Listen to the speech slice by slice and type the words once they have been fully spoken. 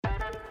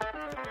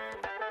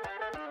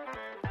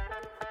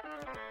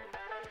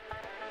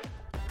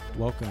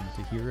Welcome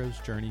to Hero's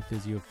Journey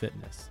Physio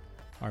Fitness.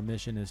 Our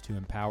mission is to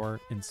empower,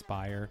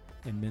 inspire,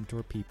 and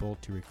mentor people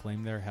to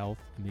reclaim their health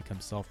and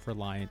become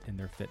self-reliant in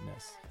their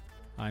fitness.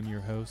 I'm your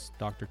host,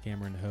 Dr.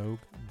 Cameron Hogue.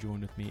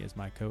 Join with me as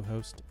my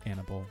co-host,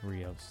 Annabelle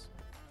Rios.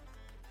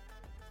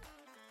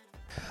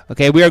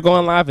 Okay, we are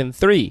going live in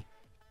 3,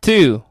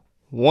 2,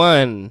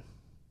 1.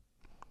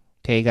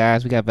 Okay,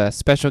 guys, we have a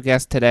special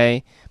guest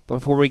today.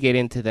 Before we get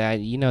into that,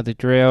 you know the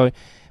drill.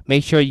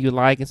 Make sure you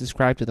like and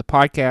subscribe to the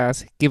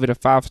podcast. Give it a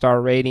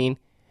 5-star rating.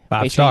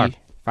 5-star.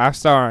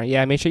 5-star.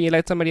 Yeah, make sure you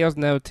let somebody else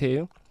know,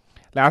 too.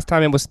 Last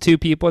time it was 2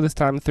 people. This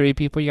time 3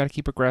 people. You got to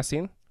keep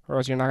progressing, or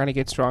else you're not going to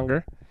get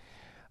stronger.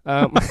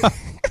 All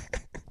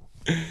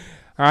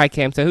right,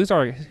 Cam. So who's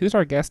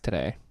our guest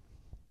today?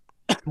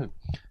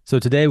 So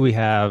today we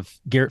have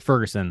Garrett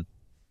Ferguson.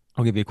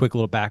 I'll give you a quick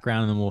little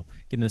background, and then we'll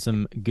get into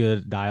some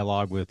good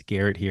dialogue with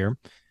Garrett here.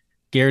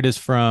 Garrett is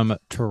from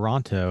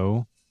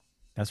Toronto.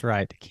 That's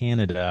right,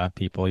 Canada,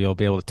 people. You'll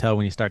be able to tell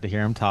when you start to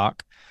hear him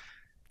talk.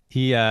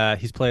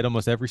 He's played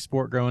almost every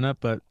sport growing up,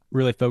 but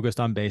really focused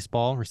on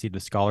baseball, received a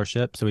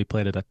scholarship. So he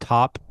played at a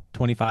top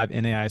 25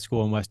 NAI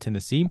school in West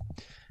Tennessee.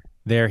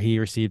 There he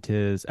received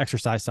his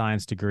exercise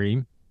science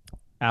degree.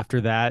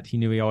 After that, he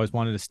knew he always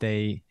wanted to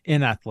stay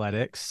in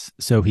athletics.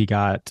 So he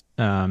got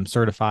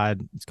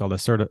certified. It's called a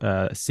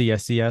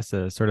CSCS,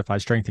 a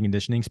Certified Strength and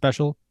Conditioning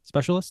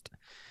Specialist.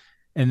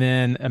 And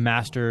then a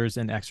master's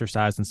in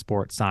exercise and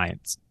sports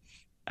science.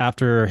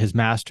 After his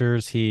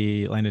master's,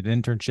 he landed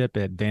an internship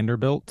at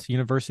Vanderbilt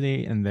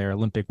University in their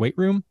Olympic weight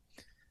room.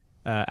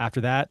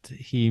 After that,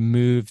 he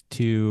moved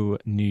to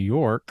New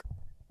York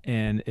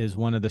and is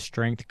one of the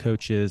strength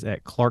coaches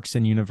at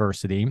Clarkson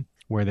University,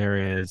 where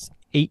there is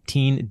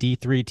 18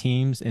 D3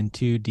 teams and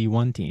 2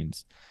 D1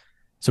 teams.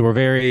 So we're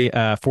very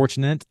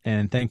fortunate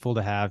and thankful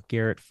to have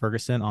Garrett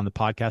Ferguson on the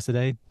podcast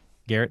today.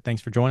 Garrett,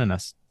 thanks for joining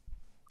us.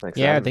 Thanks.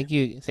 Yeah, thank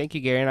you,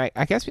 Gary. And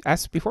I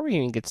guess before we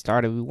even get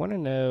started, we want to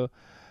know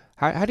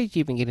how did you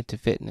even get into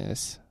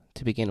fitness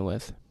to begin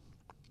with?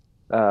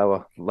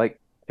 Well, like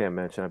Cam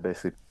mentioned, I've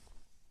basically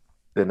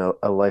been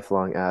a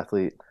lifelong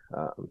athlete.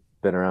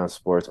 Been around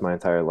sports my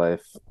entire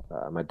life.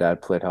 My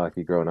dad played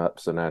hockey growing up,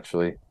 so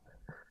naturally,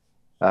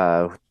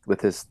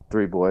 with his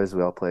 3 boys,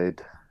 we all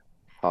played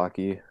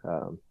hockey,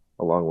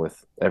 along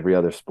with every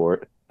other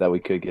sport that we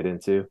could get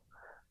into.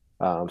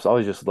 So I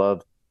always just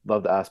loved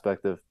the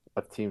aspect of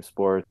team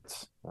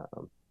sports.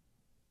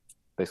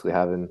 Basically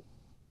having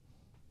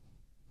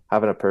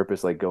a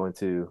purpose, like going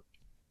to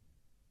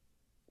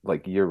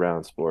like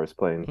year-round sports,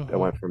 playing. Mm-hmm. I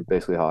went from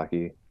basically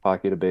hockey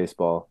to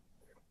baseball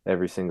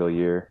every single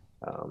year.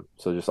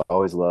 So just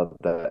always loved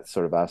that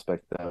sort of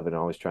aspect of it, and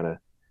always trying to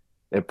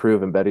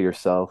improve and better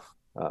yourself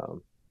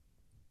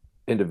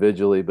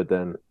individually, but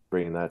then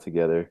bringing that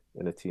together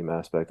in a team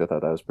aspect. I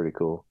thought that was pretty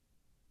cool.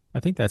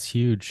 I think that's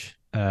huge.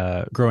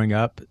 Growing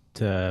up,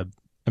 to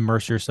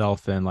immerse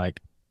yourself in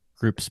like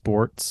group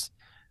sports,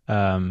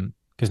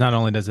 because not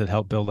only does it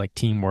help build like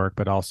teamwork,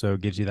 but also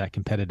gives you that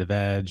competitive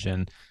edge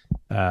and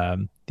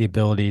the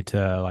ability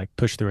to like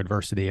push through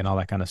adversity and all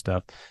that kind of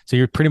stuff. So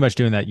you're pretty much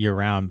doing that year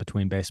round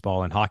between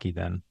baseball and hockey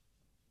then.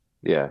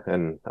 Yeah,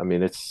 and I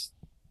mean it's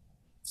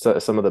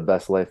some of the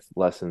best life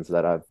lessons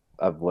that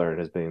I've learned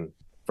has been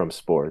from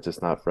sports.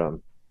 It's not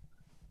from,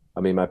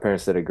 I mean, my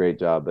parents did a great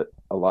job, but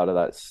a lot of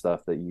that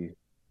stuff that you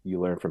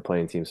learn from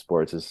playing team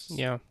sports is,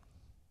 yeah.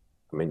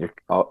 I mean, you're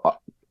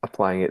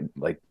applying it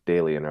like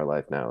daily in our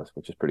life now,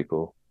 which is pretty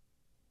cool.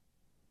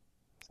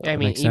 So, yeah, I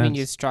mean, even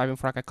just striving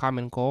for like a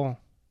common goal,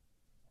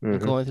 and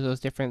going through those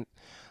different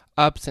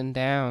ups and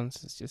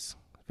downs, it's just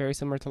very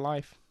similar to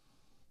life.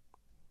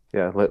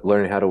 Yeah,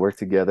 learning how to work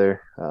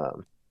together,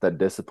 that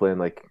discipline.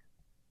 Like,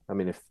 I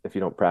mean, if you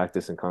don't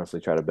practice and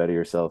constantly try to better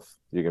yourself,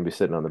 you're gonna be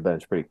sitting on the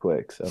bench pretty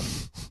quick. So,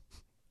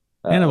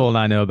 Annabelle and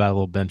I know about a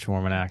little bench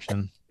warming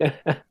action.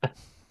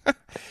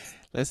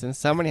 Listen,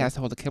 somebody has to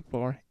hold the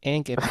clipboard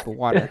and give people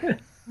water.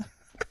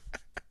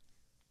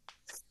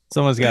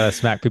 Someone's got to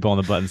smack people on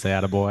the butt and say,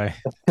 "Attaboy."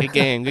 Good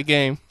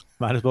game.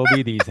 Might as well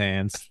be these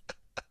hands.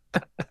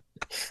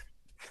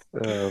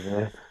 Oh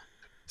man!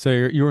 So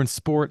you were in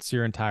sports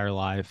your entire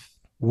life.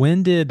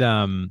 When did maybe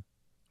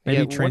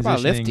transitioning? What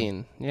about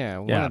lifting? Yeah,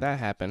 when did that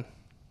happen?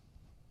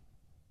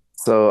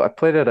 So I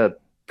played at a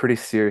pretty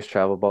serious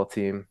travel ball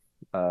team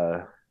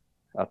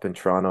up in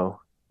Toronto,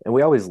 and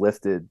we always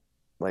lifted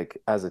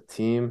like as a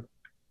team.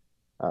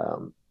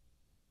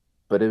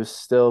 But it was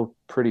still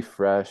pretty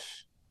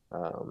fresh.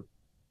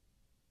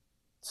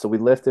 So we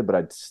lifted, but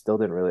I still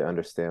didn't really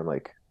understand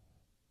like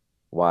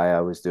why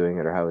I was doing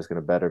it or how it was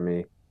going to better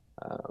me.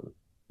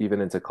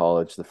 Even into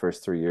college, the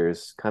first 3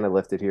 years, kind of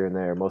lifted here and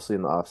there, mostly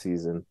in the off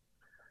season.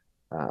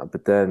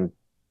 But then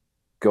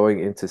going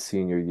into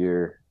senior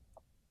year,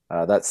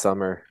 that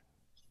summer,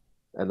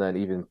 and then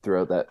even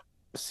throughout that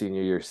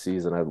senior year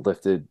season,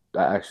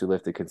 I actually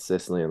lifted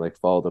consistently and like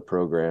followed the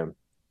program.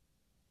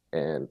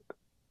 And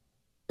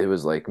it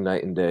was like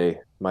night and day.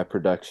 My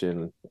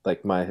production,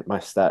 like my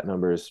stat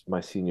numbers,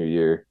 my senior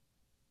year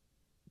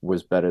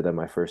was better than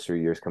my first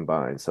 3 years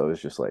combined. So it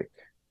was just like,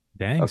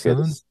 dang, okay,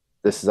 son.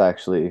 this is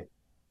actually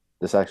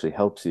this actually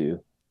helps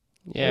you.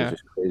 It was Yeah.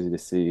 just crazy to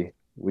see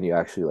when you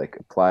actually like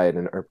apply it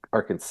and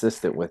are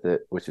consistent with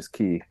it, which is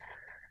key,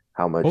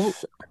 how What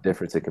much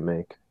difference it can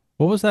make.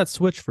 what was that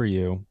switch for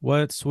you?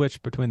 What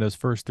switched between those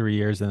first 3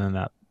 years and then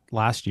that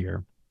last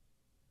year?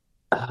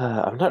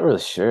 I'm not really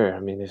sure. I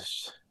mean,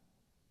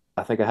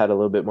 I think I had a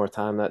little bit more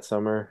time that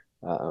summer.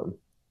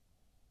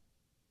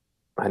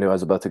 I knew I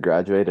was about to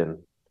graduate,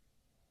 and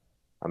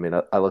I mean,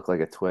 I looked like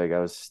a twig. I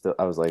was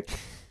like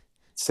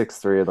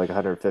 6'3" and like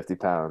 150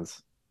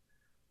 pounds.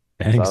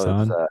 So Dang,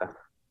 son.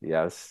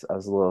 yeah, I was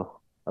a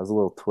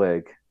little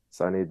twig.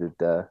 So I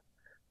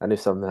knew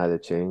something had to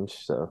change.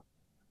 So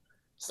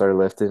started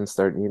lifting,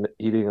 started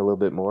eating a little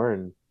bit more,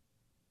 and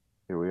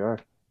here we are.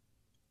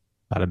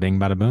 Bada bing,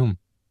 bada boom.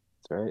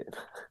 That's right.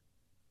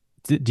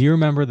 Do you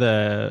remember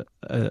the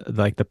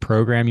like the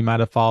program you might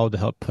have followed to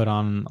help put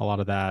on a lot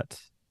of that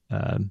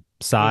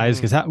size?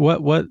 Hmm. Because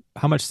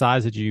how much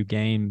size did you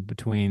gain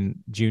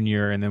between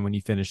junior and then when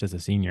you finished as a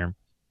senior?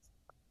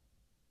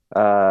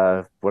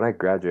 When I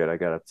graduated, I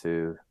got up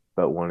to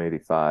about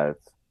 185.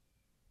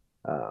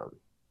 Um,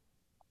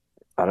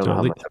 I don't So know at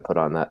how least much I put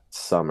on that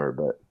summer,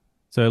 but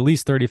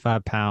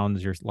 35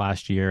 pounds your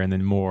last year and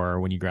then more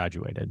when you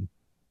graduated.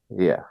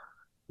 yeah,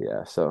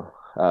 yeah. So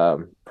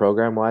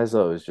program wise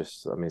though, it was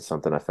just I mean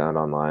something I found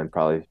online,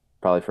 probably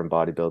from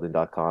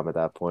bodybuilding.com at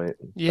that point.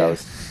 Yeah.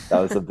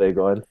 That was a big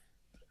one.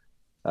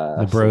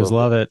 The So bros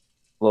love it.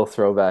 little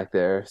throwback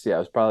there. So yeah, it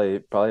was probably a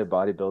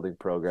bodybuilding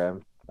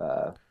program.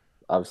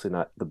 Obviously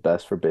not the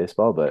best for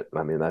baseball, but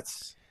I mean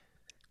that's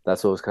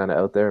what was kind of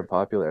out there and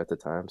popular at the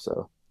time.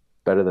 So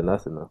better than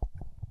nothing though.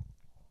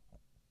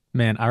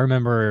 Man, I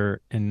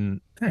remember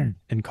in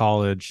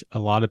college, a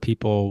lot of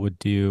people would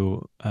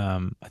do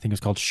I think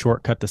it's called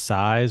shortcut to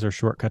size or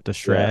shortcut to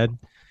Yeah, shred.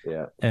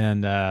 yeah,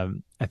 And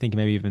I think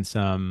maybe even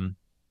some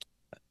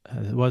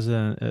it was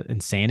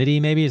insanity,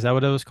 maybe is that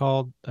what it was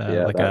called?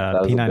 yeah. Like That a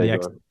that was a big P90X.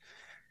 one.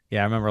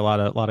 Yeah, I remember a lot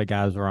of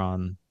guys were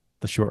on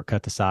the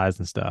shortcut to size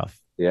and stuff.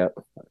 Yeah,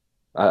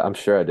 I'm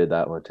sure I did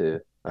that one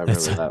too. I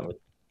It's remember that one.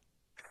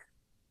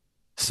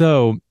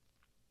 so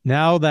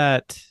now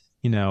that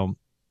you know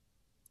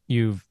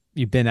you've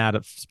been out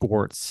of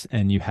sports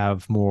and you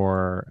have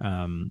more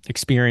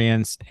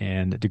experience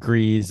and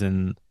degrees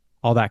and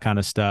all that kind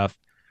of stuff.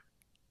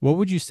 What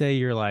would you say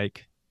your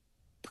like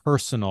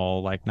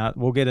personal, like not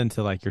we'll get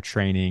into like your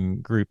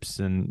training groups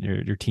and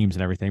your teams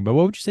and everything, but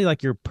what would you say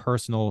like your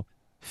personal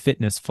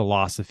fitness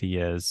philosophy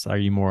is? Are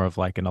you more of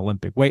like an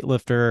Olympic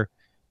weightlifter,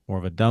 more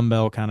of a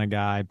dumbbell kind of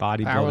guy,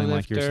 Power bodybuilding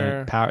like you're saying?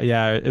 lifter. Power,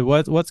 yeah,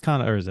 what's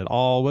kind of or is it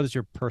all what is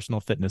your personal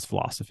fitness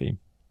philosophy?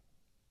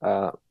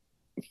 Uh,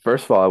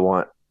 First of all, I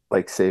want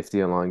like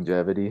safety and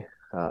longevity.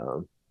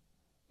 Um,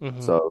 Hmm.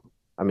 so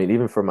I mean,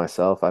 even for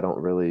myself, I don't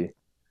really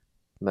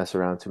mess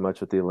around too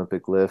much with the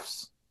Olympic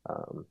lifts,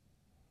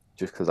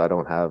 just because I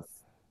don't have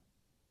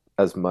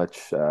as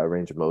much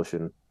range of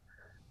motion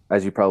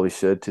as you probably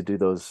should to do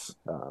those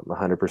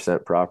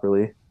 100%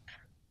 properly.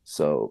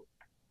 So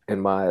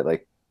in my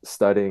like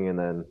studying and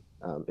then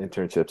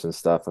internships and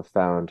stuff, I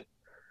found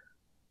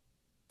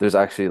there's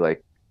actually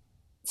like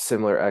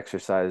similar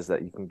exercises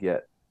that you can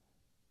get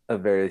a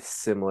very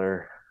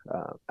similar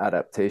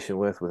adaptation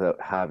with without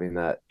having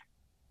to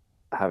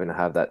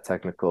have that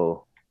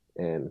technical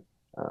and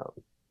um,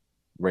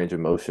 range of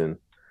motion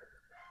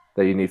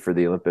that you need for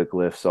the Olympic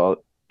lift.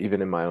 So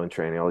even in my own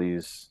training, I'll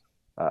use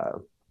uh,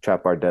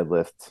 trap bar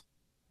deadlift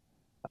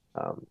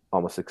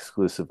almost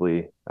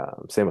exclusively.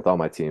 Same with all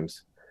my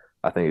teams.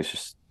 I think it's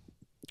just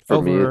for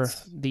me, Over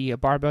it's the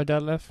barbell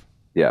deadlift.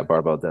 yeah,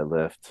 barbell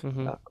deadlift,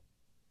 Hmm.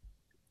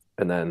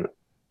 and then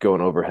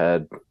going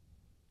overhead,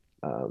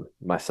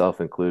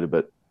 myself included,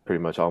 but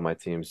pretty much all my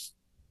teams,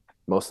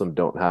 most of them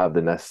don't have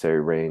the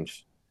necessary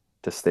range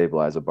to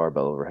stabilize a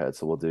barbell overhead.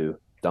 So we'll do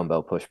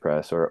dumbbell push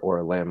press or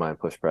a landmine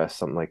push press,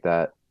 something like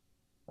that.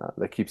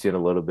 That keeps you in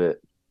a little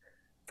bit.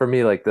 For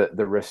me, like the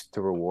risk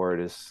to reward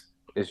is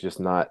just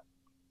not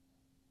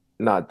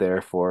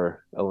there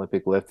for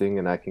Olympic lifting,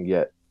 and I can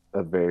get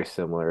a very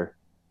similar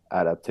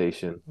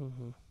adaptation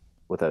Hmm.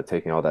 without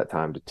taking all that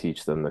time to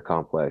teach them the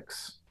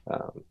complex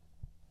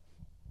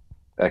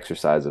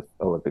exercise of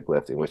Olympic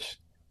lifting. Which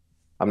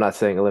I'm not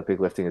saying Olympic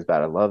lifting is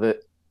bad. I love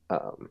it.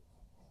 Um,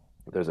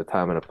 there's a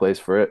time and a place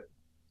for it.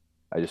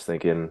 I just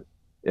think in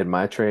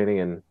my training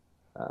and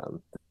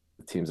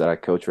the teams that I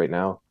coach right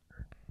now,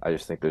 I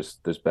just think there's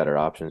better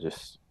options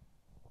just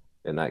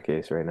in that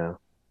case right now.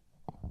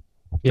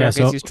 So Yeah, I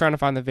guess so he's trying to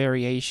find the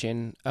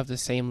variation of the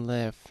same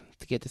lift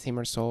to get the same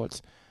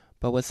results,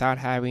 but without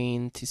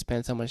having to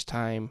spend so much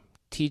time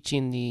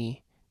teaching the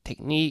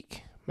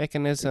technique,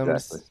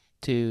 Exactly. mechanisms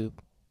to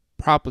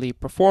properly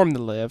perform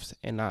the lifts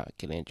and not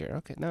get injured.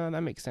 Okay, no,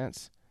 that makes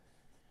sense.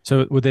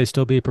 so would they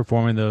still be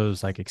performing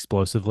those like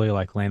explosively,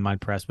 like landmine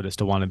press? Would it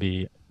still want to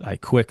be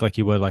like quick, like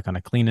you would like on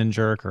a clean and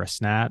jerk or a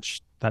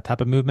snatch, that type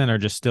of movement, or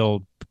just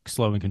still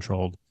slow and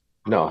controlled?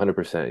 No,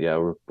 100%.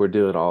 Yeah, we're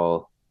doing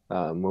all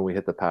when we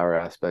hit the power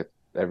aspect,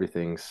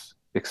 everything's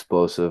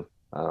explosive.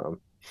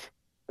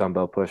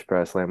 Dumbbell push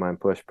press, landmine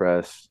push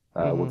press.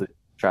 We'll Hmm. do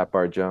trap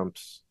bar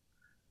jumps.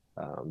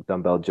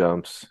 dumbbell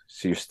jumps.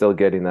 So you're still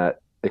getting that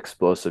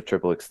explosive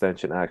triple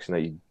extension action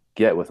that you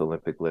get with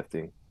Olympic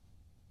lifting.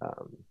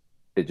 Um,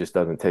 it just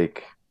doesn't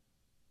take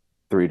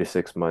 3 to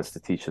 6 months to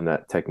teach them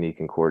that technique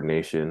and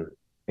coordination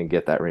and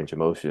get that range of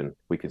motion.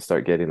 We can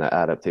start getting that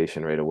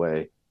adaptation right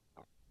away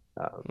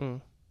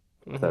Mm.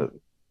 Mm-hmm. without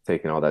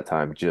taking all that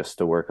time just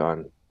to work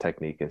on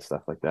technique and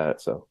stuff like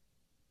that. So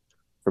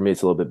for me,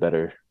 it's a little bit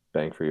better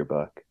bang for your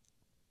buck.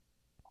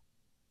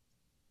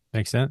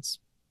 Makes sense.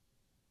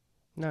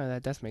 No,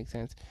 that does make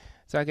sense.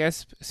 So I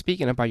guess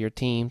speaking about your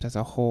teams as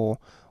a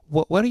whole,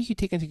 what do you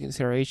take into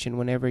consideration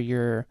whenever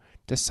you're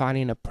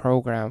designing a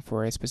program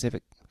for a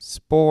specific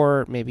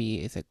sport? Maybe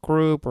it's a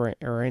group or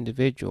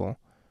individual.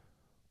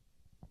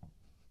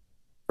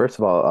 First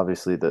of all,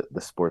 obviously the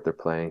sport they're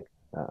playing,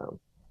 um,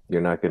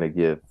 you're not going to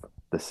give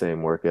the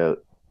same workout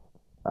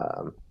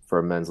for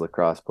a men's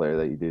lacrosse player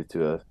that you do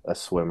to a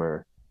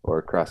swimmer or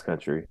a cross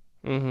country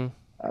Mm-hmm.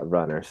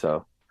 runner.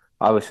 So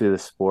obviously the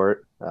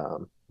sport,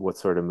 what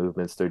sort of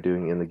movements they're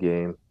doing in the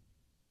game.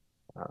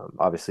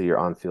 Obviously your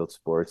on-field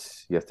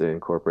sports, you have to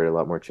incorporate a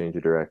lot more change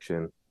of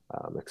direction,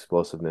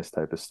 explosiveness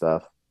type of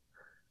stuff.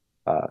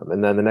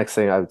 And then the next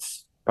thing I would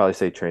probably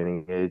say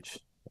training age,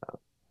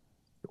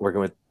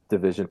 working with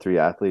Division 3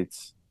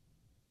 athletes.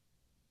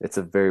 It's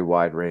a very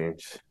wide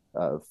range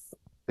of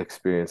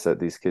experience that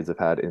these kids have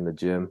had in the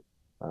gym.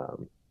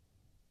 Um,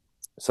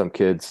 some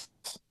kids,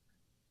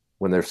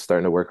 when they're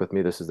starting to work with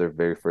me, this is their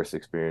very first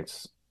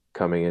experience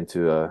coming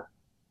into a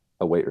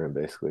weight room,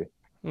 basically.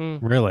 Mm.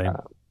 Really? Uh,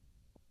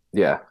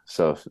 yeah,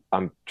 so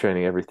I'm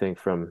training everything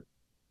from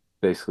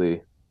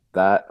basically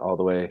that all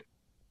the way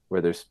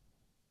where there's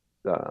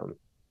um,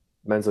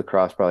 men's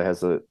lacrosse probably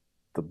has the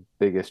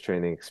biggest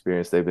training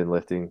experience they've been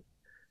lifting,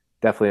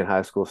 definitely in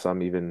high school,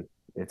 some even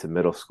into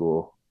middle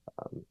school.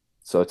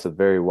 So it's a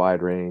very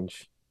wide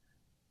range.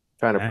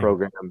 Trying to Dang.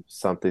 program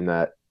something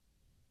that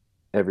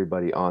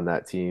everybody on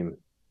that team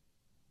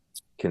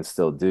can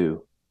still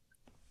do.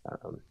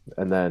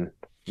 And then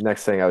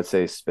next thing I would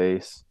say is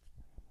space.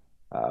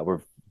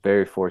 We're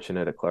very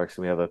fortunate at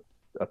Clarkson. We have a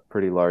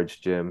pretty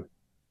large gym.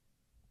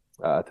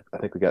 I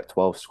think we got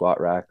 12 squat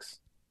racks.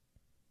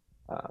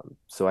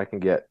 So I can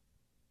get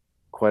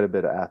quite a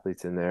bit of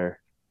athletes in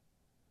there,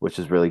 which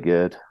is really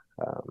good.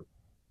 Um,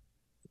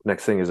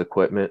 Next thing is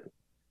equipment.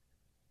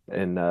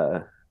 And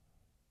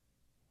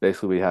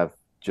basically, we have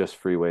just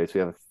free weights. We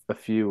have a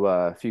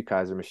few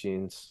Kaiser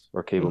machines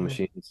or cable Mm-hmm.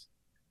 machines,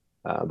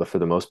 but for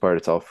the most part,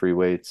 it's all free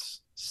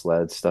weights,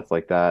 sleds, stuff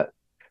like that.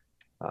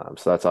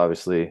 So that's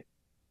obviously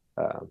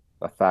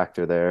a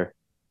factor there.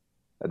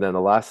 And then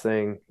the last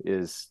thing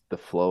is the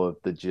flow of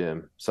the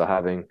gym. So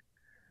having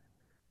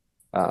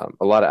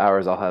a lot of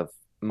hours, I'll have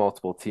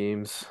multiple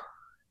teams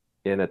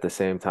in at the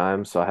same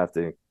time. So I have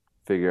to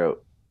figure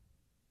out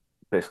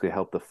basically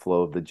help the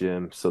flow of the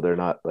gym so they're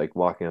not like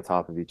walking on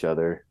top of each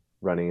other,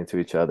 running into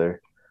each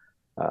other,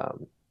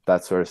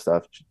 that sort of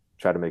stuff.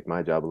 Try to make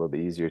my job a little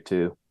bit easier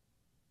too.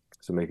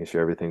 So making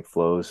sure everything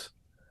flows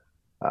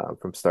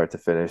from start to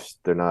finish.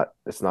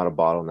 It's not a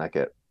bottleneck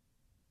at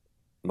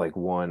like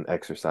one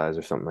exercise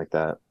or something like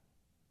that.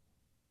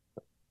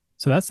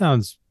 So that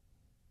sounds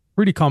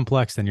pretty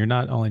complex. Then you're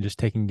not only just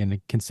taking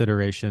into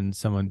consideration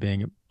someone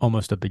being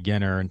almost a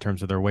beginner in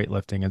terms of their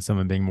weightlifting and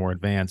someone being more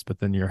advanced, but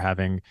then you're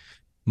having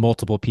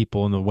multiple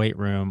people in the weight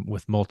room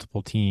with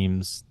multiple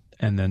teams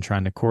and then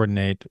trying to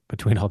coordinate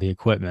between all the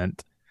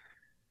equipment.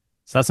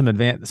 So that's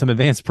some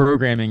advanced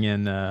programming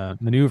and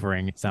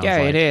maneuvering, it sounds Yeah,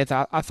 it like. is.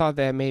 I thought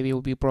that maybe it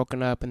would be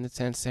broken up in the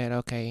sense that,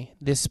 okay,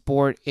 this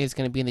sport is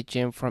going to be in the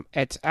gym from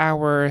X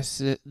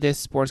hours. This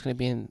sport's going to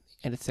be in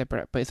a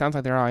separate, but it sounds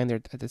like they're all in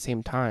there at the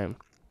same time.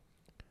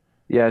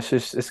 Yeah,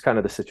 it's kind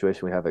of the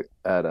situation we have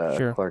at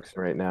Sure.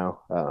 Clarkson right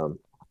now.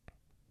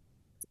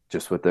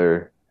 Just with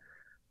their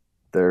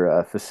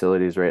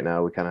facilities right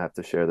now, we kind of have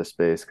to share the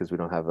space because we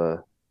don't have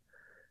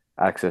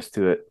access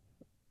to it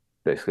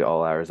basically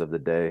all hours of the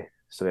day.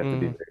 So we have to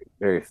be Mm-hmm. very,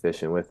 very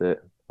efficient with it.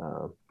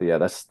 But yeah,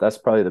 that's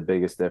probably the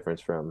biggest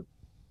difference from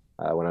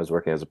when I was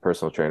working as a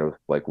personal trainer with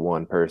like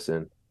one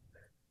person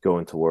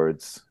going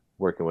towards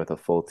working with a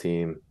full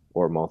team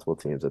or multiple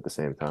teams at the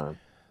same time.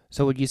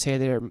 So would you say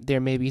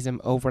there may be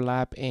some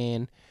overlap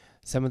in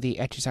some of the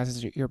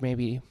exercises you're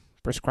maybe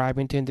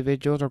prescribing to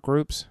individuals or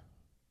groups,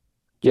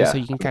 just so Yeah,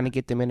 you can kind of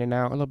get them in and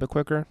out a little bit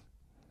quicker?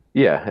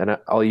 yeah, and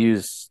I'll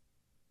use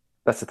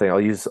that's the thing.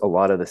 I'll use a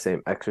lot of the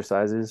same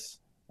exercises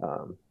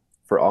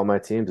for all my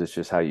teams. It's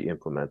just how you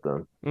implement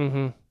them.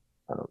 Mm-hmm.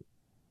 Um,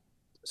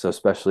 so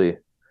especially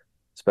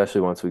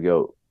once we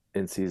go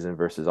in season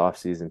versus off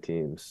season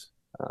teams,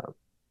 uh,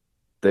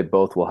 they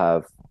both will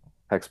have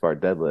hex bar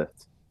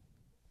deadlift,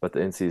 but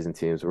the in season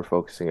teams we're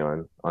focusing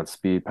on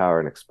speed, power,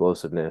 and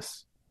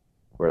explosiveness.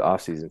 Where the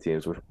off season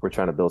teams we're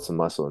trying to build some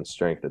muscle and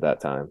strength at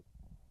that time.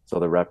 So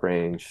the rep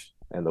range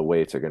and the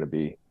weights are going to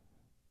be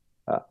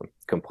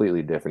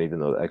completely different, even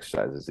though the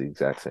exercise is the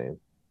exact same.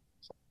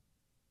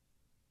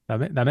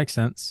 That makes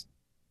sense.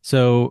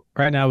 So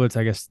right now it's,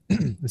 I guess,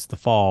 it's the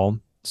fall.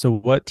 So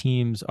what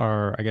teams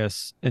are, I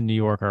guess, in New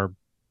York are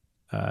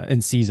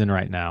in season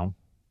right now?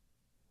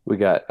 We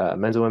got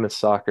men's and women's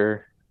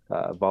soccer,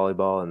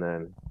 volleyball, and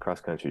then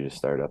cross country just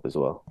started up as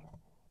well.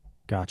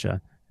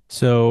 Gotcha.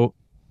 So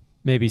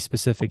maybe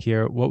specific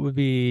here, what would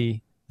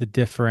be the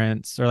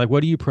difference, or like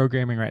what are you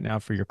programming right now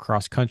for your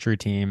cross country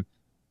team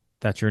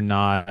that you're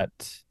not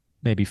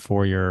maybe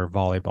for your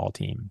volleyball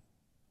team?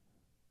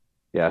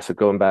 Yeah, so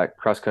going back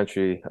cross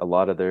country, a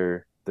lot of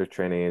their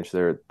training age,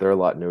 they're a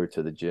lot newer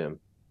to the gym.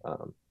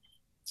 Um,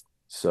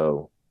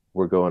 so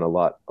we're going a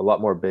lot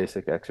more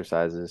basic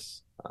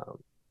exercises,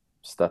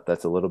 stuff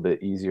that's a little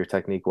bit easier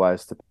technique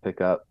wise to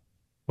pick up.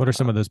 What are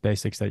some Um, of those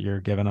basics that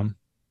you're giving them?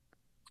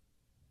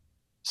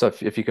 so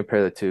if you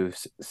compare the two,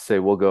 say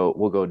we'll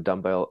go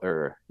dumbbell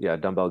or yeah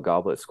dumbbell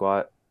goblet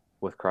squat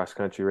with cross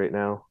country right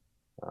now,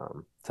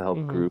 to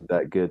help Mm-hmm. groove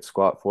that good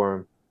squat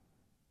form.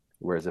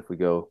 Whereas if we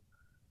go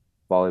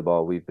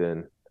volleyball, we've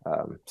been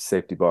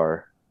safety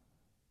bar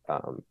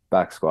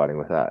back squatting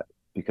with that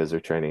because their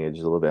training age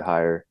is a little bit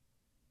higher,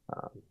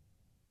 um,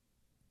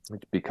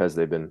 because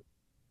they've been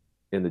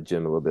in the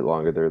gym a little bit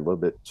longer. They're a little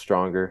bit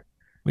stronger,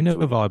 We know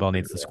so we can volleyball do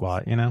needs the that.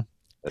 squat, you know?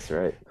 That's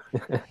right.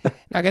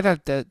 I guess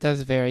that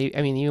does vary.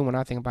 I mean, even when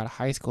I think about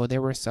high school,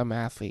 there were some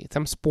athletes,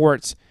 some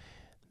sports,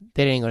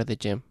 they didn't go to the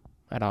gym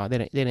at all.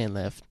 They didn't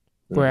lift.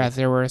 Hmm. Whereas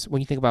there was,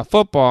 when you think about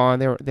football,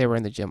 they were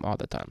in the gym all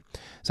the time.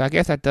 So I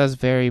guess that does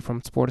vary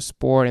from sport to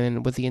sport, and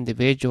then with the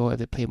individual, if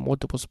they play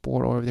multiple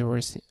sport or if there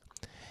was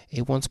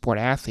a one sport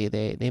athlete,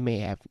 they may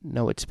have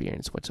no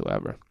experience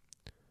whatsoever.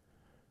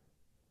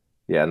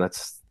 Yeah, and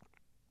that's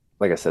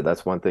like I said,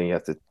 that's one thing you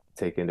have to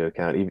take into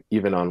account.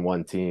 Even on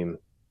one team,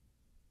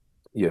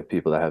 you have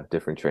people that have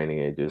different training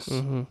ages,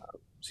 Mm-hmm.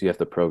 so you have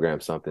to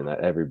program something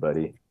that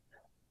everybody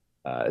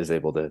is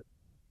able to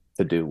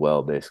do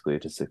well, basically,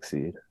 to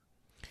succeed.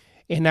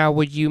 And now,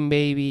 would you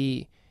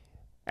maybe,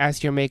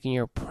 as you're making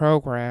your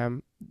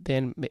program,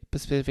 then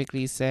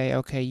specifically say,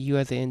 okay, you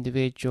as an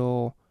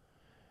individual,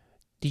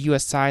 do you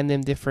assign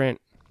them different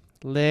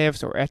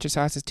lifts or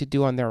exercises to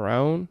do on their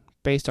own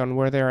based on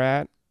where they're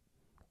at?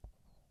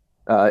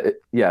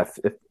 Yeah,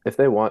 if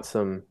they want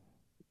some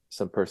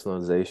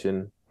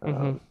personalization,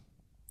 Mm-hmm.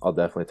 I'll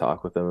definitely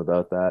talk with them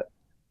about that.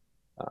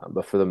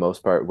 But for the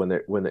most part, when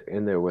they're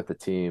in there with the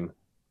team,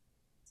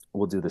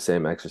 we'll do the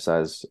same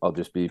exercise. I'll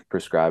just be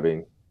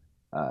prescribing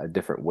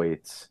different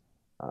weights,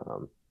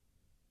 um,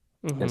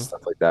 and Mm-hmm.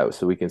 stuff like that,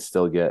 so we can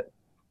still get,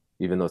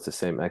 even though it's the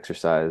same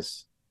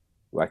exercise,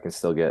 I can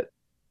still get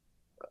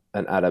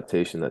an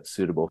adaptation that's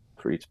suitable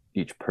for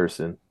each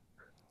person.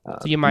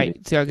 So you Even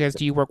might, so I guess,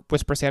 do you work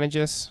with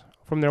percentages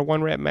from their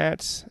one rep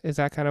mats? Is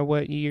that kind of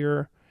what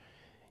you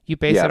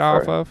base yeah, it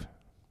off of?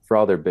 for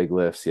all their big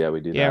lifts, yeah,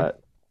 we do Yeah. that.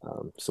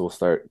 So we'll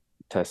start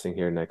testing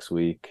here next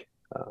week,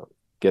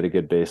 get a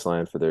good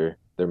baseline for their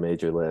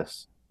major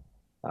lifts,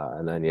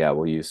 and then yeah,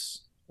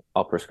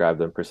 I'll prescribe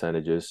them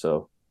percentages.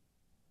 So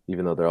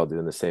even though they're all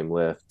doing the same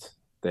lift,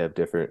 they have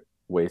different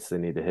weights they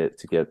need to hit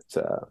to get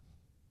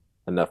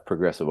enough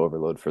progressive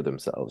overload for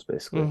themselves,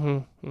 basically.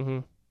 Mm-hmm. Mm-hmm.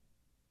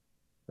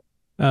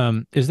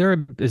 Is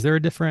there a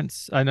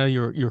difference? I know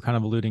you're kind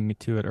of alluding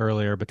to it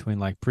earlier between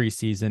like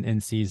preseason, in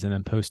season,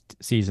 and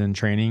post-season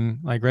training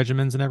like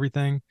regimens and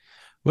everything.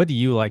 What do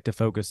you like to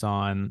focus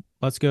on?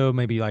 Let's go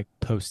maybe like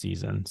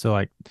postseason. So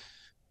like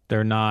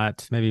they're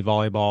not maybe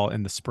volleyball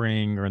in the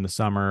spring or in the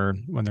summer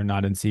when they're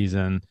not in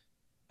season.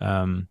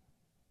 Um,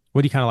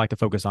 what do you kind of like to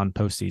focus on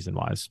postseason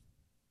wise?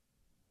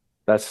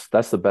 That's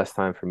the best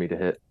time for me to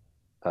hit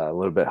a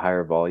little bit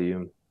higher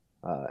volume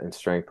and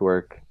strength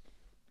work.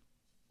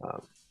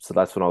 So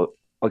that's when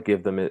I'll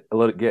give them a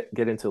little get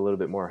into a little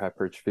bit more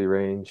hypertrophy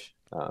range.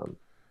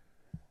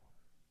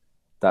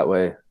 That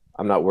way,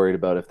 I'm not worried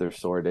about if they're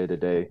sore day to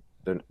day.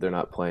 They're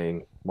not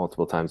playing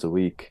multiple times a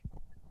week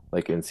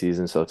like in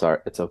season, so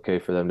it's okay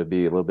for them to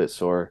be a little bit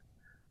sore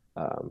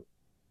um,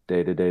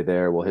 day to day.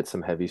 There, we'll hit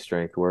some heavy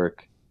strength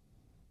work,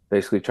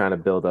 basically trying to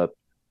build up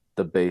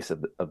the base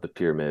of the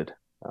pyramid.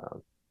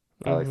 Um,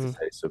 I like to Mm-hmm.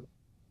 say so,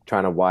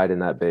 trying to widen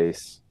that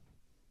base,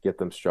 get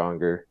them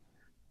stronger.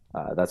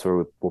 That's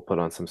where we'll put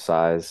on some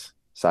size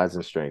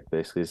and strength.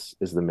 Basically, is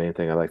the main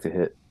thing I like to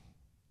hit.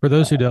 For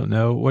those who Uh, don't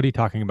know, what are you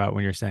talking about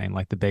when you're saying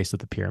like the base of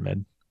the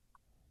pyramid?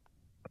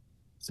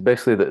 so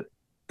basically,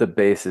 the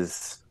base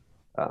is,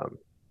 um,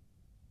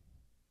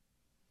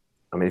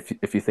 I mean,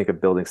 if you think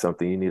of building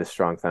something, you need a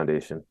strong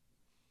foundation.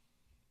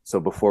 So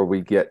before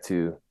we get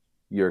to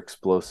your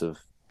explosive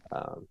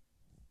um,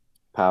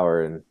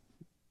 power and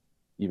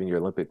even your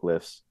Olympic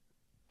lifts,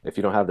 if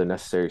you don't have the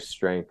necessary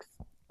strength,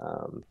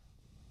 um,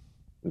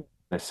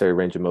 necessary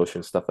range of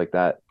motion, stuff like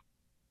that,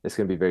 it's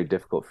going to be very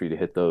difficult for you to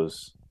hit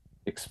those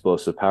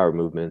explosive power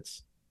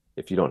movements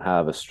if you don't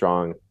have a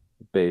strong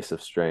base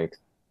of strength,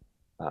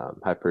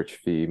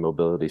 hypertrophy,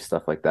 mobility,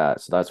 stuff like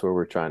that. So that's where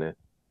we're trying to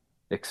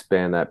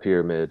expand that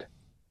pyramid.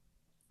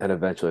 And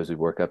eventually, as we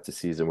work up to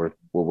season, we're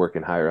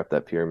working higher up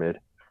that pyramid,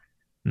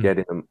 Hmm.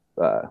 getting them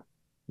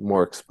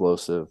more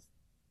explosive,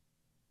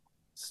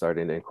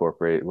 starting to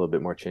incorporate a little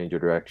bit more change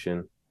of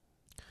direction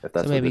if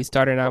So that's what they're maybe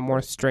starting out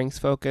more incorporating. strength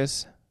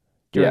focus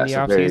during Yeah, the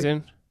so off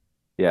season.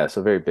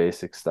 very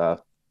basic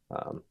stuff.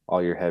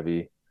 All your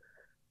heavy,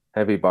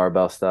 heavy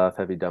barbell stuff,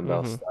 heavy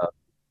dumbbell Mm-hmm. stuff,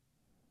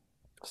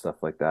 stuff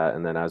like that.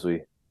 And then as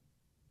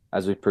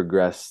we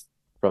progress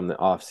from the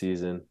off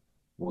season,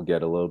 we'll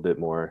get a little bit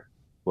more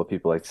what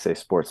people like to say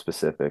sports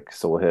specific.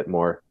 So we'll hit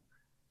more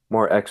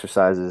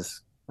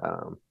exercises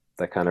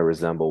that kind of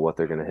resemble what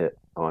they're going to hit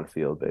on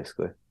field,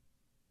 basically.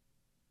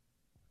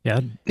 Yeah,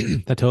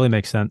 that totally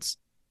makes sense.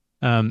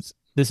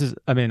 This is,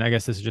 I mean, I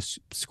guess this is just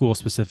school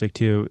specific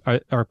too.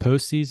 Are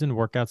postseason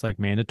workouts like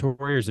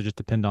mandatory, or does it just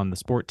depend on the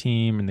sport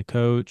team and the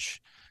coach?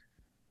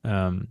 You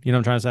know what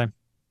I'm trying to say?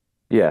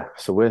 Yeah.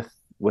 So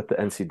with the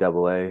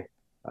NCAA,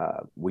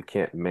 we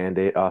can't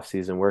mandate off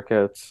season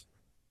workouts.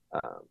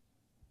 Um,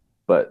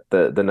 but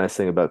the nice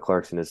thing about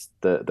Clarkson is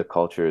the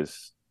culture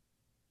is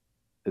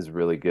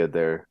really good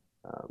there.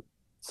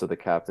 So the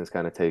captains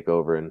kind of take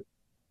over, and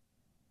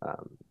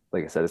um,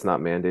 like I said, it's not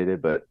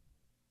mandated, but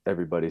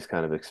everybody's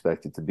kind of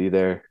expected to be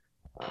there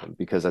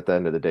because at the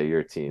end of the day, you're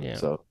a team. Yeah.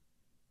 So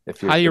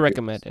How do you if you're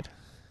recommend it?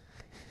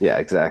 yeah,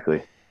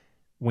 exactly.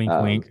 Wink,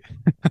 Um, wink.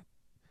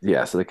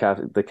 yeah, so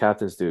the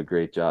captains do a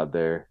great job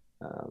there,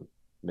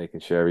 making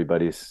sure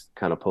everybody's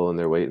kind of pulling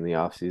their weight in the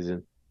off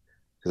season.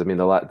 Because I mean,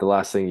 the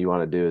last thing you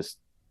want to do is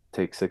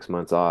take 6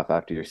 months off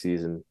after your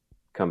season,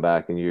 come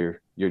back and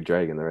you're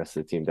dragging the rest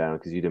of the team down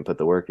because you didn't put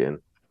the work in,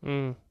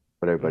 Mm.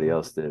 but everybody Mm-hmm.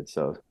 else did.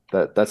 So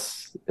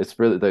that's it's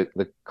really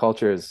the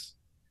culture has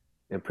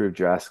improved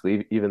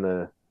drastically. Even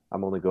the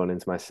I'm only going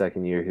into my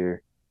second year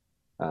here,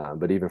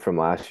 but even from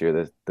last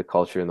year, the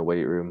culture in the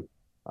weight room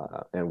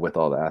and with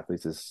all the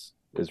athletes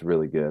is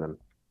really good.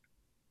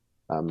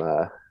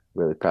 I'm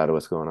really proud of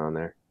what's going on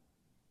there.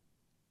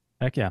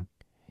 Heck yeah.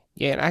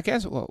 Yeah, and I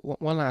guess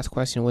one last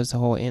question was the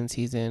whole in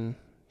season,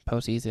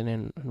 postseason,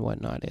 and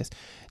whatnot is,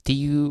 do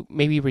you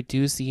maybe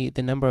reduce the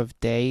number of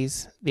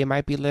days they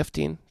might be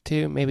lifting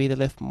too? Maybe they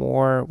lift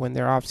more when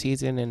they're off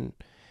season, and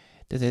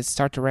does it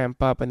start to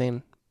ramp up, and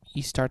then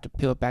you start to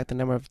peel back the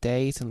number of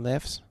days and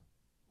lifts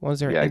once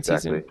they're Yeah, in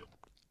season? exactly.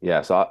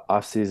 Yeah, so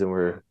off season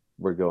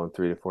we're going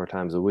 3 to 4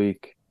 times a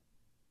week,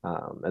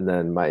 and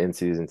then my in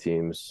season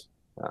teams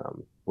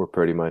we're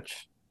pretty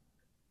much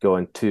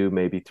going 2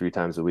 maybe 3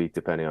 times a week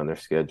depending on their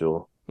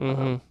schedule.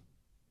 Mm-hmm.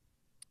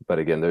 But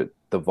again,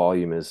 the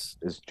volume is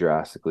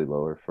drastically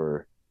lower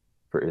for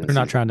in season.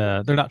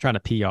 They're not trying to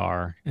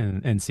PR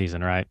in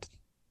season, right?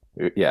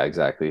 Yeah,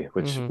 exactly.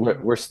 Which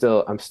Mm-hmm. we're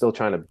still I'm still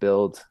trying to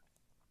build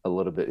a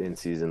little bit in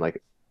season.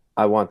 Like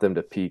I want them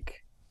to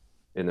peak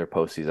in their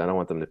postseason. I don't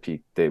want them to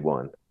peak day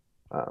one.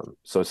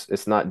 So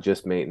it's not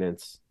just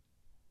maintenance.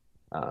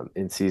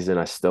 In season,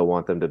 I still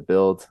want them to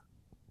build.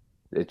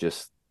 It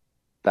just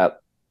that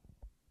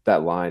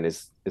that line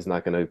is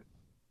not going to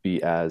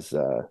be as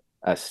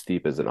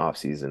steep as an off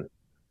season.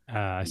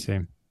 I see.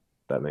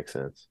 That makes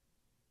sense.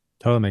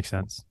 Totally makes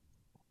sense.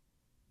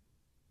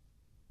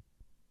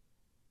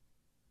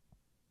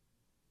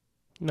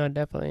 No,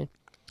 definitely.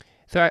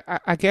 So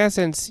I guess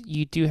since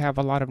you do have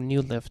a lot of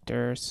new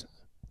lifters,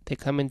 they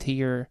come into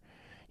your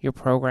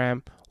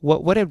program.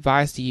 What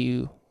advice do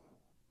you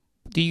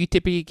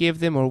typically give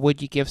them, or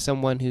would you give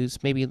someone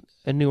who's maybe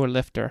a newer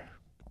lifter?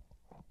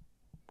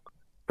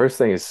 First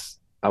thing is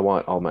I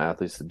want all my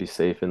athletes to be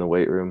safe in the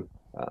weight room.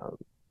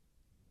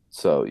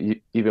 So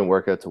even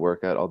workout to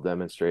workout, I'll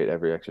demonstrate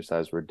every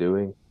exercise we're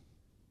doing.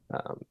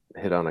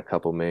 Hit on a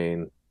couple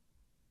main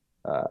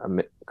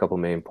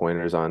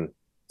pointers on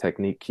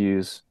technique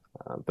cues,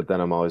 but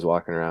then I'm always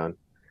walking around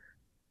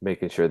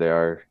making sure they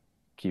are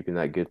keeping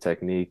that good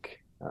technique,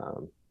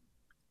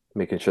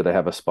 making sure they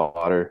have a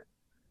spotter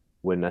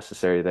when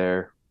necessary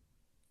there.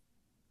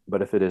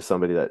 But if it is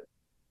somebody that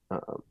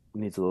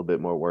needs a little bit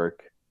more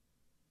work,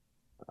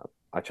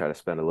 I try to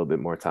spend a little bit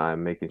more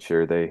time making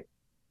sure they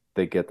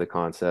get the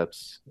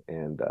concepts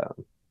and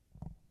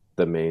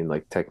the main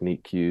like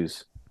technique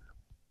cues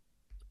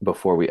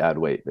before we add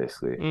weight.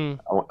 Basically, Mm.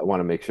 I want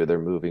to make sure they're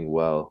moving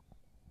well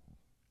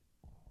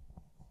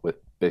with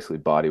basically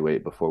body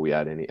weight before we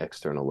add any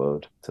external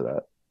load to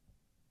that.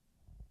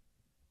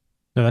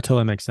 No, that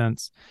totally makes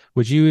sense.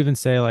 Would you even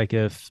say like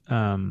if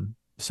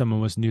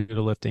someone was new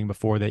to lifting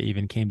before they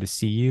even came to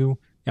see you?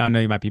 I know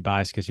you might be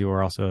biased because you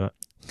were also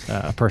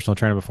a personal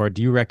trainer before.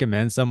 Do you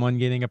recommend someone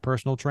getting a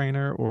personal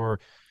trainer, or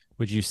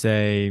would you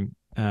say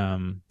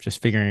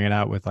just figuring it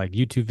out with like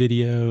YouTube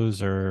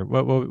videos, or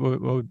what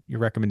would your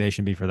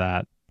recommendation be for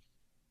that?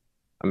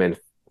 I mean,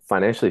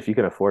 financially, if you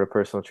can afford a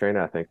personal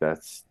trainer, I think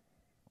that's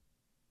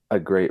a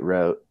great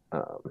route.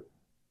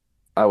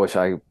 I wish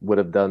I would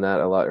have done that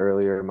a lot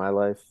earlier in my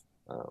life.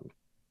 Um,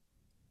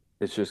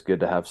 it's just good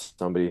to have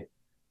somebody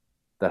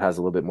that has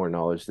a little bit more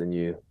knowledge than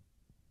you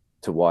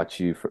to watch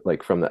you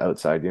like from the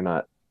outside. You're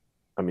not,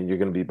 I mean, you're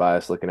going to be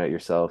biased looking at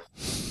yourself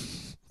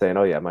saying,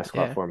 "Oh yeah, Yeah.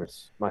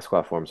 my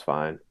squat form's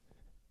fine."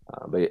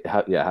 But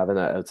yeah, having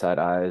that outside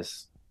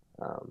eyes,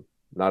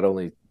 not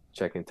only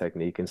checking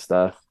technique and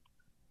stuff,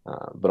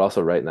 but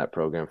also writing that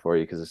program for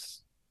you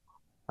because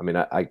I mean,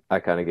 I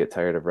kind of get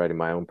tired of writing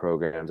my own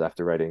programs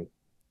after writing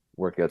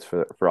workouts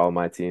for all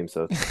my teams.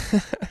 So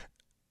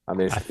I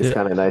mean, I it's feel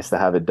kind of nice to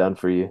have it done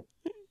for you.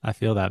 I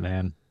feel that,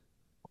 man.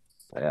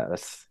 Yeah,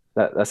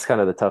 that's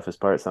kind of the toughest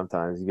part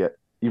sometimes.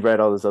 you write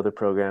all those other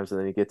programs and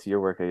then you get to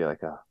your workout, you're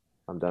like, oh,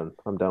 I'm done.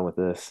 I'm done with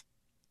this.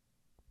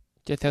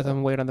 Just have So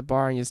some weight on the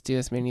bar and just do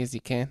as many as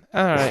you can.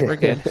 All right, we're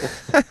good.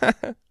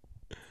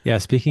 Yeah,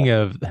 speaking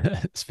of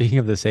speaking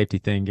of the safety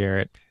thing,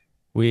 Garrett,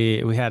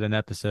 we had an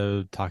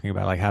episode talking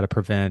about like how to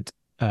prevent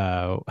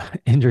uh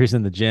injuries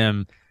in the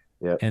gym,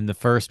 yep. and the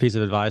first piece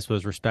of advice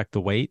was respect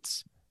the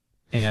weights.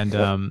 And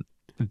Yep.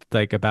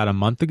 like about a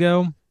month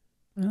ago,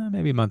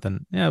 maybe a month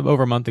and yeah,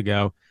 over a month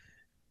ago,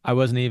 it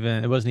wasn't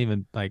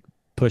even like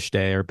push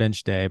day or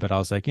bench day, but I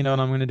was like, you know what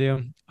I'm going to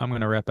do? I'm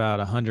going to rep out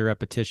 100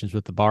 repetitions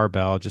with the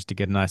barbell just to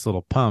get a nice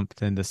little pump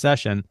in the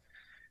session.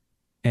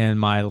 And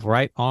my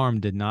right arm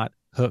did not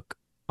hook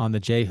on the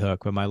J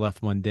hook, but my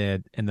left one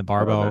did, and the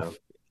Oh barbell no.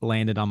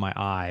 landed on my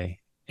eye.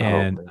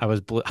 Oh And man. I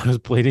was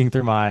bleeding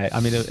through my. I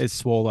mean, it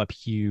swole up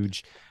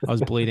huge. I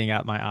was bleeding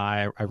out my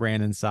eye. I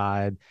ran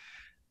inside.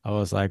 I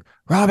was like,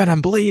 Robin,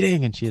 I'm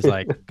bleeding. And she's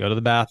like, go to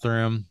the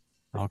bathroom.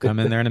 I'll come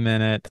in there in a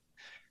minute.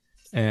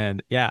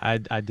 And yeah,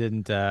 I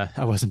didn't I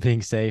wasn't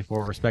being safe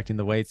or respecting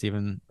the weights.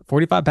 Even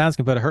 45 pounds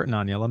can put a hurting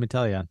on you, let me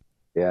tell you.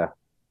 Yeah.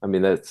 I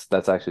mean, that's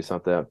actually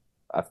something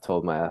I've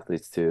told my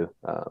athletes too.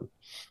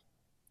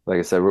 Like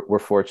I said, we're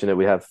fortunate.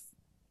 We have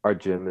our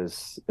gym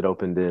is it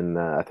opened in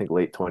I think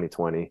late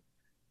 2020.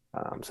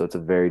 So it's a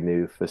very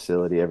new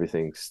facility.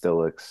 Everything still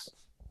looks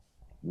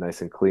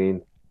nice and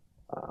clean.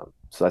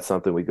 So that's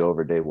something we go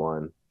over day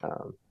one.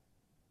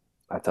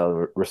 I tell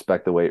them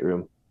respect the weight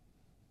room.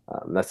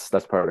 That's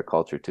part of the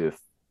culture too.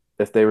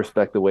 If they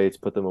respect the weights,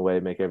 put them away,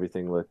 make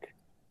everything look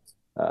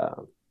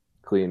uh,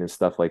 clean and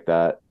stuff like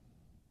that.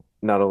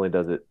 Not only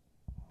does it,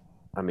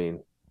 I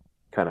mean,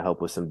 kind of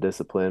help with some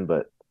discipline,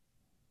 but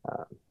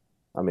um,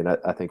 I mean,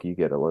 I think you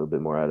get a little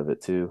bit more out of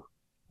it too.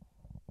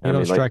 You I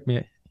don't mean, like, strike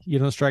me you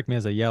don't strike me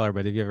as a yeller,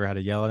 but have you ever had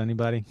to yell at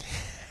anybody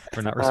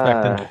for not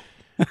respecting?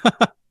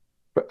 uh,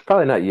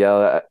 probably not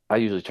yell. I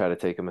usually try to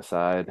take them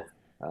aside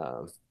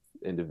um,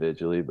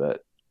 individually,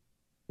 but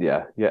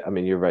yeah, yeah. I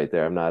mean, you're right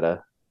there. I'm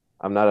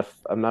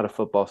not a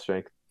football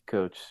strength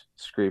coach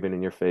screaming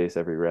in your face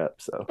every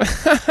rep. So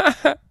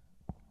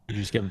You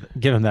just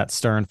give him that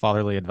stern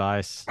fatherly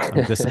advice.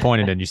 I'm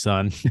disappointed in you,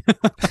 son.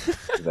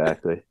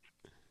 exactly.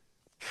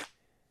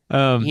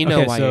 You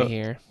know Okay, why you're so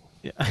here.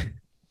 yeah,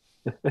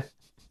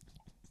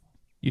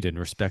 you didn't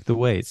respect the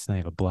weights. Now you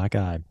have a black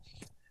eye.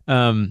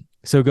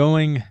 So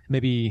going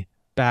maybe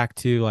back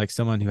to like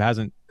someone who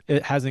hasn't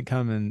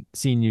come and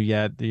seen you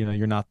yet, you know,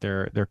 you're not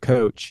their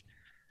coach.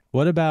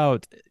 What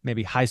about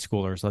maybe high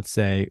schoolers, let's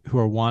say, who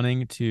are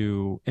wanting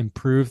to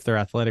improve their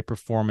athletic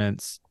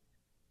performance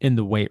in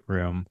the weight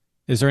room?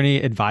 Is there any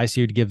advice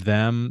you'd give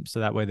them so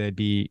that way they'd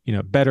be, you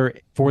know, better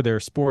for their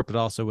sport, but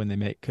also when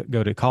they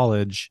go to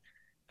college,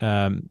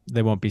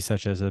 they won't be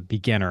such as a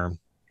beginner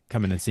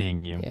coming and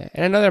seeing you? Yeah,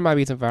 and I know there might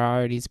be some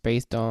varieties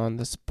based on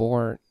the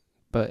sport,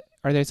 but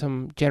are there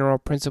some general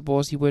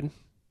principles you would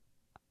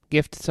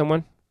give to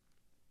someone?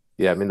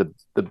 Yeah, I mean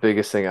the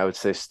biggest thing I would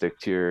say stick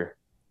to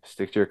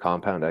your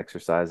compound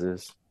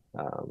exercises,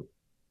 um,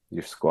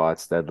 your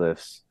squats,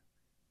 deadlifts,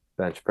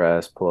 bench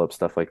press, pull up,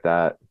 stuff like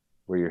that,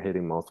 where you're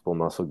hitting multiple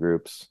muscle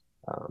groups.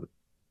 Um,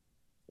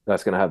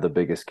 that's going to have the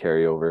biggest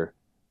carryover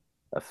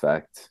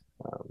effect.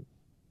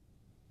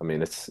 I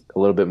mean, it's a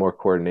little bit more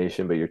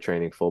coordination, but you're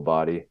training full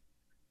body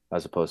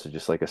as opposed to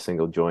just like a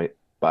single joint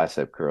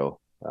bicep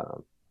curl.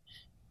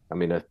 I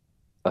mean,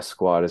 a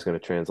squat is going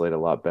to translate a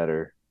lot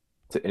better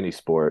to any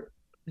sport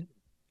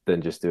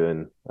than just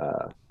doing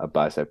a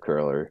bicep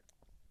curl or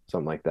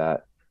something like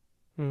that.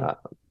 Hmm. Uh,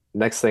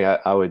 next thing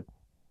I would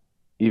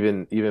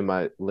even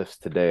my lifts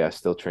today, I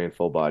still train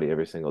full body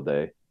every single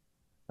day.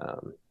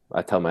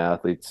 I tell my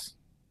athletes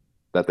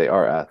that they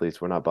are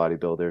athletes. We're not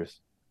bodybuilders.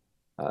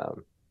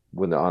 Um,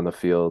 when they're on the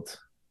field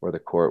or the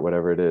court,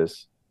 whatever it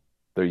is,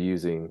 they're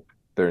using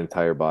their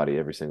entire body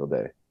every single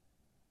day.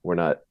 We're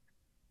not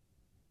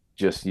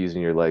just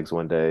using your legs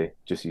one day,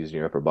 just using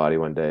your upper body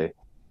one day.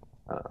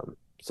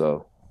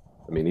 So,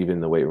 I mean, even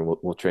in the weight room,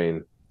 we'll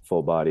train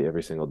full body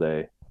every single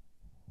day.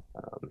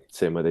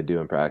 Same way they do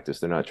in practice.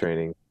 They're not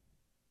training,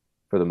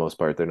 for the most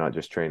part, they're not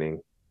just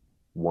training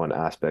one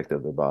aspect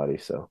of their body.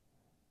 So,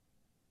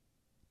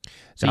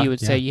 So you would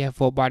say Yeah. you have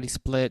full body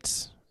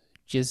splits,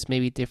 just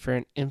maybe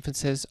different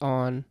emphasis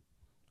on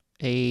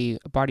a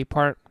body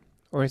part,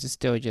 or is it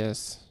still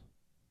just?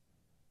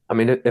 I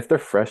mean, if they're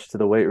fresh to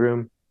the weight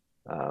room,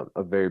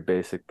 a very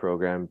basic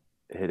program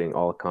hitting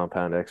all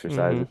compound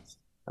Mm-hmm. exercises,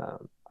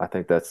 I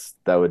think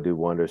that would do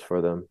wonders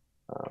for them.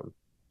 Um,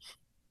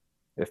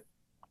 if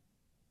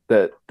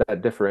that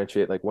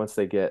differentiate, like once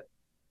they get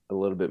a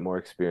little bit more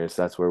experience,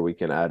 that's where we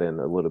can add in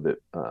a little bit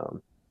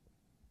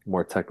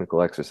more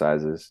technical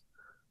exercises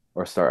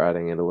or start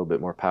adding in a little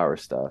bit more power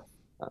stuff.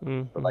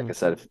 But like Mm-hmm. I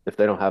said, if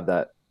they don't have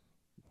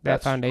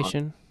That that strong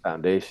foundation.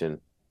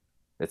 foundation,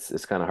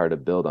 it's kind of hard to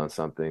build on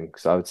something.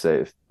 So I would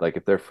say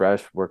if they're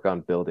fresh, work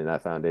on building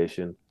that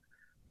foundation,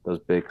 those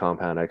big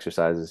compound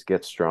exercises,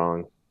 get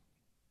strong,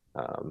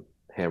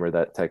 hammer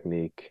that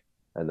technique,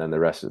 and then the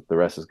rest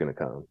is going to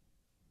come.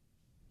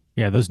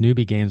 Yeah, those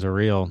newbie gains are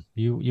real.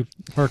 You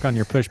work on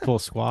your push pull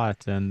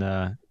squat and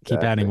keep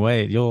adding Exactly.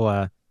 weight,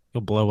 you'll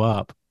blow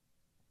up.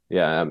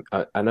 Yeah,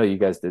 I know you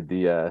guys did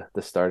the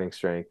starting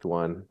strength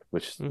one,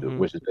 Mm-hmm.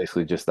 which is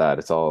basically just that.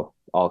 It's all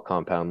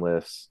compound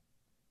lifts,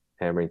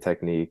 hammering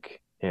technique,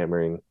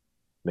 hammering,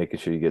 making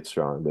sure you get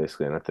strong,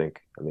 basically. And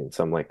I mean,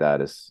 something like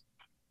that is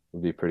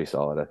would be pretty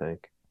solid, I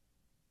think.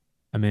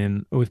 I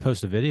mean, we've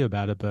posted a video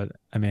about it, but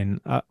I mean,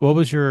 what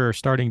was your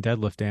starting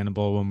deadlift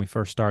animal when we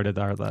first started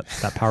that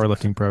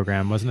powerlifting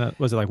program? Was it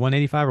like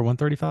 185 or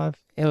 135?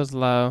 It was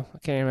low. I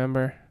can't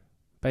remember,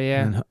 but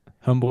And yeah. then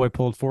Homeboy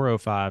pulled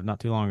 405 not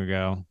too long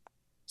ago.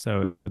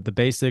 So the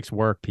basics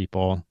work,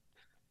 people.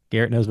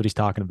 Garrett knows what he's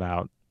talking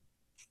about.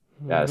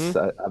 Mm-hmm. Yes,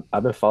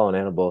 I've been following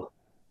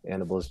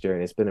Annabelle's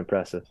journey. It's been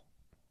impressive. Been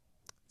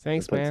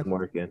Thanks, putting man. some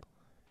work in.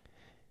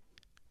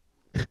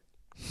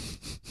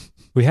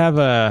 We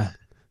have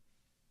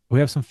we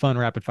have some fun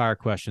rapid fire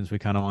questions we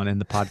kind of want to end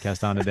the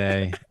podcast on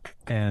today.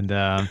 And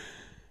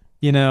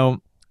you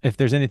know, if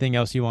there's anything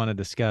else you want to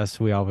discuss,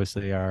 we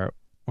obviously are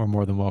we're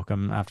more than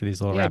welcome after these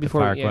little Yeah, rapid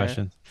before fire yeah.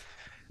 questions.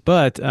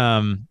 But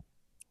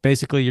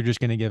basically you're just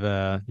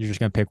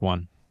gonna pick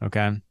one.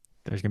 Okay.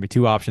 There's gonna be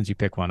two options. You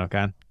pick one.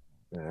 Okay.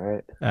 All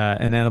right.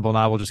 And Annabelle and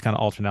I will just kind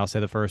of alternate. I'll say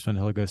the first one.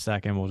 He'll go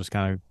second. We'll just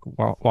kind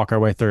of walk our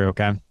way through.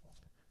 Okay.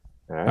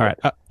 All All right.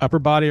 right. Upper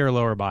body or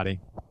lower body?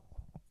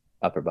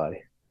 Upper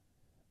body.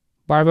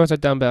 Barbells or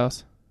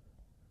dumbbells?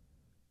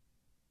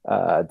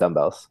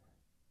 Dumbbells,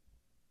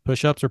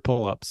 Push ups or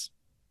pull ups?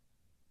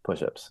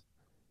 push-ups.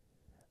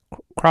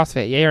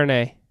 CrossFit, yay or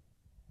nay?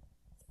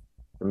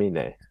 For me,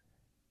 nay.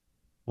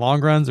 Long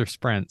runs or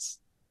sprints?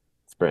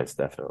 Sprints,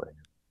 definitely.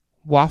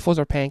 Waffles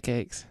or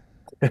pancakes?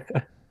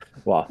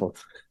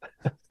 Waffles.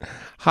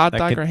 Hot That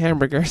dog could or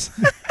hamburgers?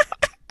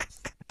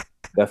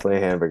 Definitely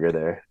a hamburger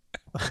there.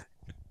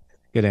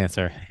 good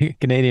answer.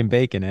 Canadian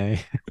bacon, eh?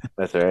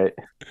 That's right.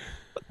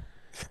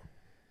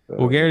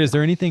 Well, Garrett, is Yeah.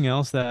 there anything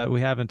else that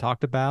we haven't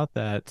talked about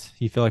that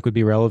you feel like would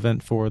be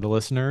relevant for the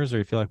listeners, or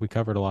you feel like we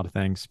covered a lot of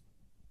things?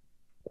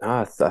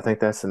 I think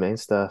that's the main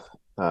stuff.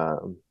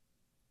 Um,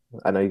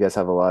 I know you guys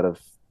have a lot of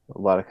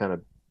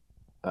kind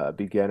of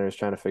beginners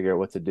trying to figure out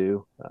what to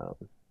do.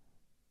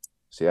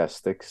 So yeah,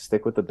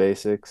 stick with the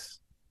basics,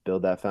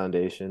 build that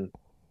foundation.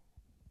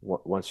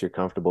 Once you're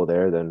comfortable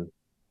there, then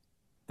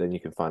you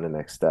can find the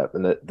next step,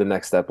 and the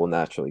next step will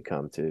naturally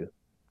come too.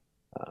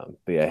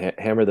 But yeah,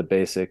 hammer the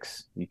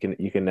basics. You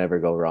can never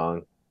go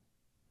wrong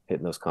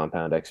hitting those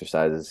compound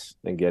exercises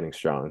and getting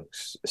strong.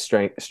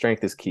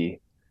 Strength is key.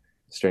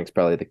 Strength's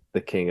probably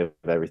the king of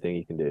everything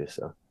you can do.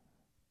 So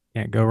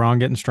Can't go wrong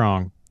getting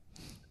strong.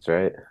 that's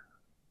right.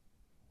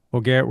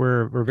 Well, Garrett,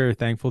 we're very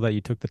thankful that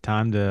you took the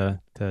time to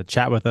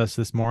chat with us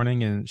this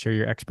morning and share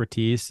your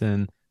expertise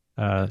in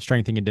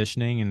strength and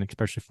conditioning, and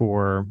especially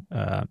for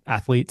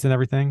athletes and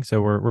everything.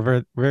 So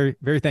we're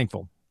very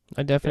thankful.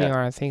 I definitely Yeah.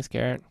 are. Thanks,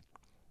 Garrett.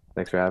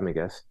 Thanks for having me,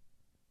 guys.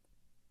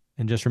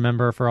 And just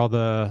remember for all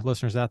the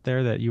listeners out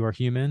there that you are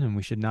human and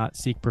we should not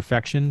seek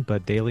perfection,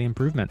 but daily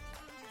improvement.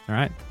 All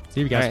right.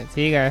 See you All guys. right,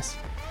 see you guys.